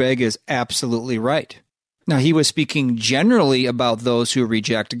 Alistair Begg is absolutely right. Now, he was speaking generally about those who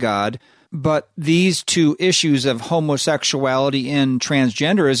reject God, but these two issues of homosexuality and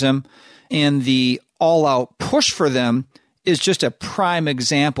transgenderism and the all-out push for them is just a prime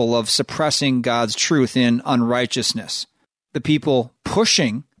example of suppressing God's truth in unrighteousness. The people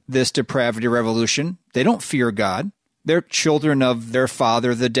pushing this depravity revolution, they don't fear God. They're children of their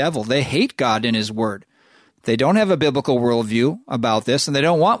father, the devil. They hate God and his word. They don't have a biblical worldview about this, and they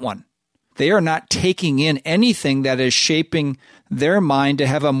don't want one. They are not taking in anything that is shaping their mind to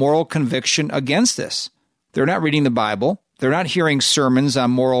have a moral conviction against this. They're not reading the Bible. They're not hearing sermons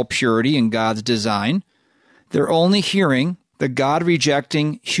on moral purity and God's design. They're only hearing the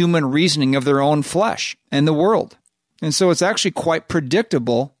God-rejecting human reasoning of their own flesh and the world. And so it's actually quite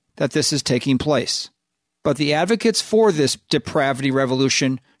predictable that this is taking place. But the advocates for this depravity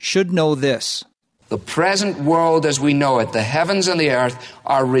revolution should know this. The present world as we know it, the heavens and the earth,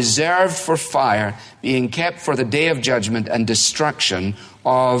 are reserved for fire, being kept for the day of judgment and destruction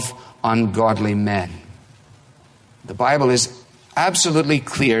of ungodly men. The Bible is absolutely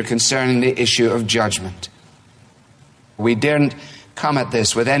clear concerning the issue of judgment. We daren't come at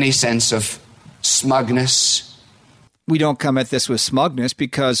this with any sense of smugness. We don't come at this with smugness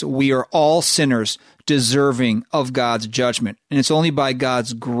because we are all sinners deserving of God's judgment. And it's only by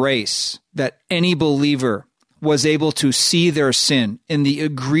God's grace that any believer was able to see their sin in the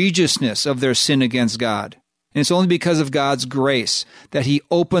egregiousness of their sin against God. And it's only because of God's grace that he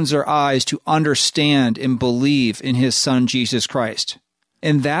opens our eyes to understand and believe in his Son, Jesus Christ.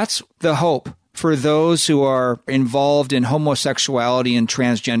 And that's the hope for those who are involved in homosexuality and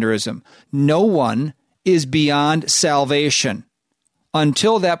transgenderism. No one is beyond salvation.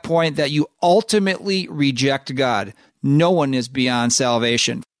 Until that point that you ultimately reject God, no one is beyond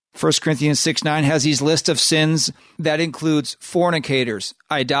salvation. 1 Corinthians 6:9 has these list of sins that includes fornicators,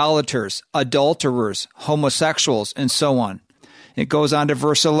 idolaters, adulterers, homosexuals, and so on. It goes on to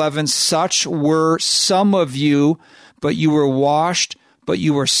verse 11, such were some of you, but you were washed, but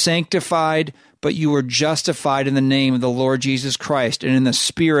you were sanctified, but you were justified in the name of the Lord Jesus Christ and in the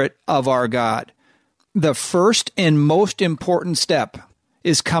Spirit of our God. The first and most important step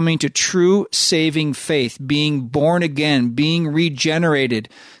is coming to true saving faith, being born again, being regenerated.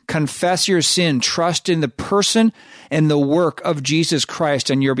 Confess your sin, trust in the person and the work of Jesus Christ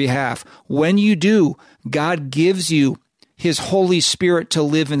on your behalf. When you do, God gives you his Holy Spirit to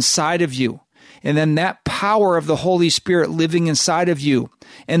live inside of you. And then that power of the Holy Spirit living inside of you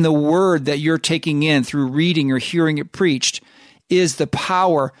and the word that you're taking in through reading or hearing it preached is the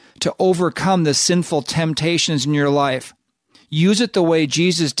power to overcome the sinful temptations in your life. Use it the way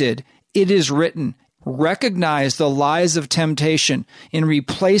Jesus did. It is written. Recognize the lies of temptation and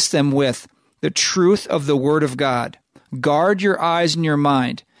replace them with the truth of the Word of God. Guard your eyes and your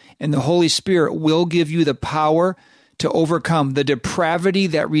mind, and the Holy Spirit will give you the power to overcome the depravity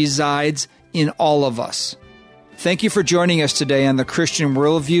that resides in all of us. Thank you for joining us today on the Christian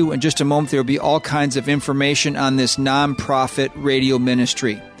Worldview. In just a moment, there will be all kinds of information on this nonprofit radio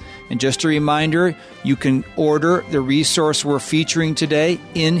ministry. And just a reminder, you can order the resource we're featuring today,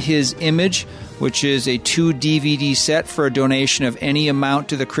 In His Image, which is a 2-DVD set for a donation of any amount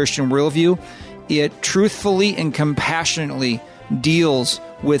to the Christian Worldview. It truthfully and compassionately deals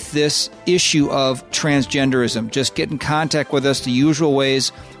with this issue of transgenderism. Just get in contact with us the usual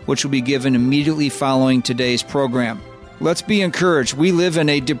ways, which will be given immediately following today's program. Let's be encouraged. We live in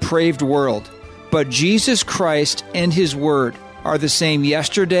a depraved world, but Jesus Christ and His Word are the same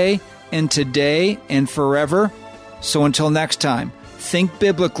yesterday and today and forever. So until next time, think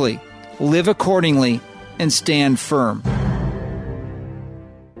biblically, live accordingly, and stand firm.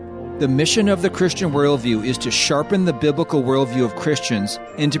 The mission of the Christian Worldview is to sharpen the biblical worldview of Christians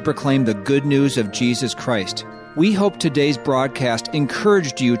and to proclaim the good news of Jesus Christ. We hope today's broadcast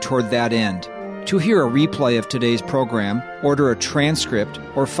encouraged you toward that end. To hear a replay of today's program, order a transcript,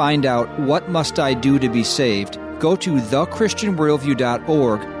 or find out what must I do to be saved, go to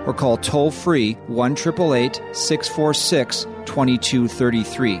thechristianworldview.org or call toll-free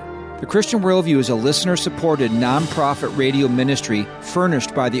 1-888-646-2233. The Christian Worldview is a listener-supported nonprofit radio ministry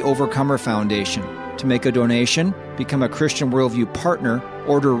furnished by the Overcomer Foundation. To make a donation, become a Christian Worldview partner,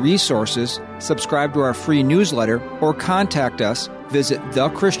 order resources, subscribe to our free newsletter, or contact us, visit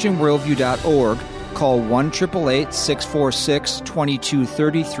thechristianworldview.org, call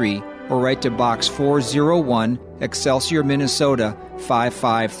 1-888-646-2233, or write to Box 401, Excelsior, Minnesota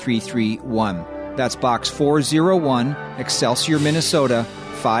 55331. That's Box 401, Excelsior, Minnesota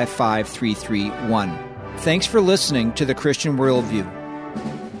 55331. Thanks for listening to the Christian Worldview.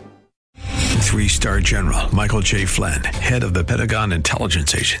 3-star general Michael J. Flynn, head of the Pentagon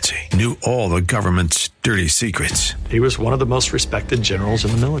Intelligence Agency, knew all the government's dirty secrets. He was one of the most respected generals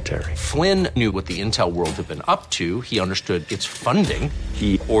in the military. Flynn knew what the intel world had been up to. He understood its funding.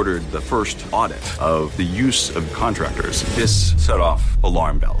 He ordered the first audit of the use of contractors. This set off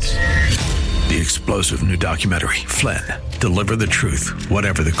alarm bells. The explosive new documentary, Flynn, Deliver the Truth,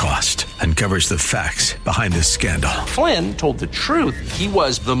 Whatever the Cost, uncovers the facts behind this scandal. Flynn told the truth. He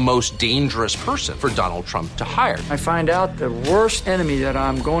was the most dangerous person for Donald Trump to hire. I find out the worst enemy that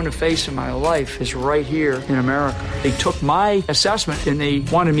I'm going to face in my life is right here in America. They took my assessment and they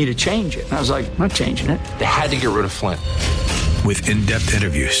wanted me to change it. And I was like, I'm not changing it. They had to get rid of Flynn. With in-depth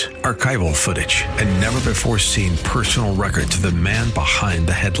interviews, archival footage, and never-before-seen personal records of the man behind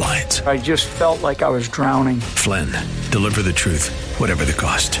the headlines. I just felt like I was drowning. Flynn, Deliver the Truth, Whatever the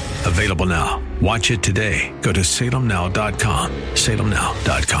Cost. Available now. Watch it today. Go to salemnow.com.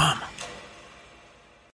 salemnow.com.